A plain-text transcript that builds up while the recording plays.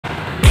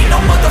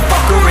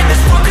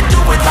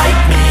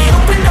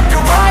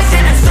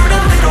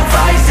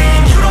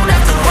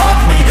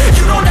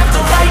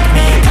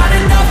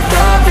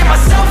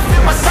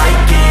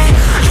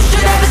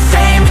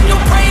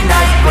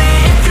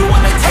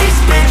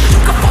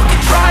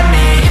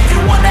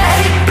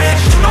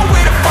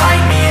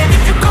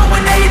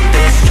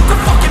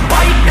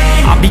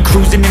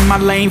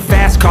lane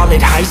fast, call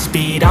it high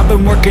speed. I've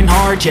been working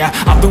hard, yeah,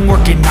 I've been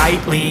working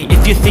nightly.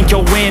 If you think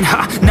you'll win,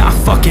 ha, not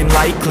fucking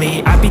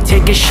likely. I be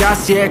taking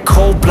shots, yeah,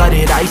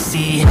 cold-blooded,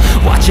 icy.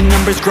 Watching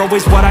numbers grow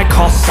is what I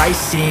call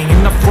sightseeing.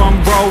 In the front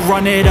row,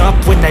 run it up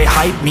when they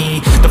hype me.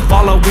 The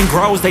following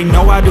grows, they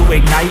know how to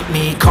ignite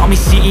me. Call me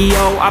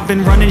CEO, I've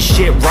been running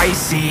shit right,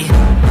 see.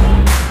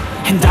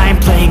 And I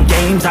ain't playing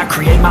games, I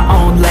create my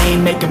own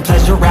lane, making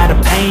pleasure out of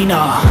pain,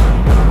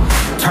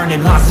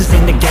 turning losses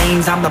into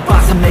gains. I'm the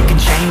boss, I'm making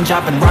change.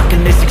 I've been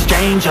rocking this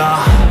exchange,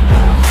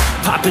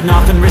 popping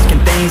off and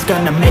risking things.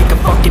 Gonna make a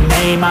fucking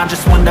name, I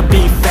just wanna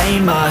be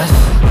famous.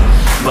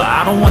 But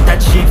I don't want that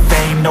cheap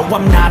fame, no,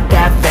 I'm not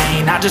that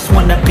vain. I just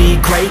wanna be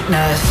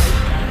greatness.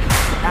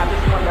 I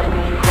just wanna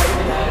be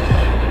greatness.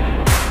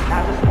 I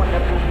just wanna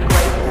be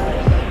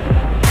greatness.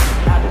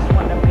 I just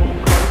wanna be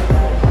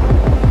greatness.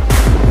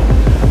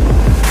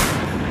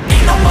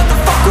 Ain't no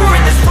motherfucker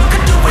in this world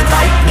could do it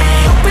like me.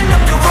 Open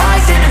up your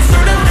eyes and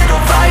insert a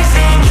little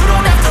rising. You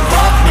don't have to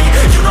love me,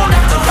 you don't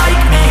have to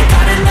like me.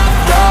 Got enough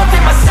love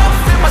in myself,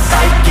 in my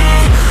psyche.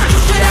 You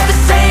should have the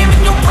same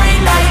in your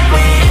brain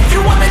nightly. If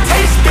you wanna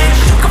taste, bitch,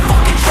 you can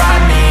fucking try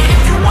me.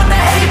 If you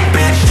wanna hate,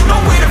 bitch, you know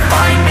where to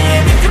find me.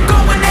 And if you're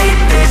going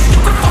hate this, you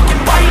can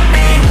fucking bite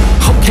me.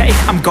 Okay,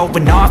 I'm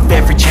going off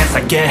every chance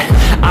I get.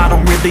 I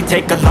don't really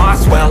take a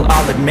loss, well,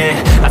 I'll admit.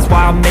 That's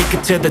why I'll make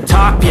it to the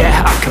top,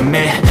 yeah, I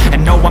commit.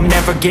 And no, I'm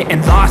never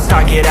getting lost,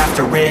 I get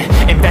after it.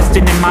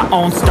 Investing in my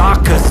own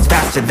stock, cause it's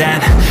faster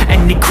than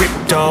any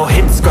crypto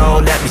hits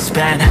go, let me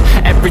spend.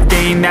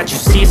 Everything that you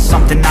see is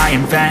something I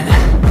invent.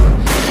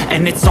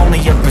 And it's only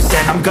a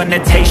percent. I'm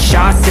gonna take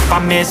shots. If I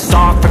miss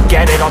all,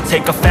 forget it. I'll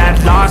take a fat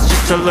loss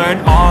just to learn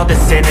all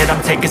that's in it.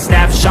 I'm taking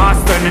snapshots,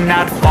 learning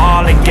how to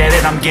fall and get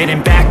it. I'm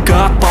getting back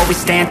up, always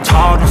stand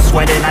tall, don't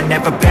sweat it. I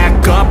never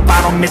back up,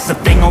 I don't miss a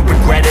thing or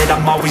regret it.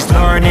 I'm always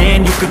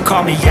learning, you could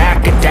call me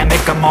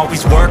academic. I'm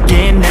always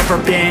working, never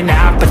been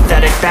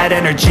apathetic. Bad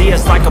energy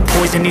is like a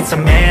poison, needs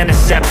some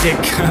antiseptic.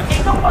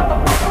 Ain't no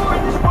motherfucker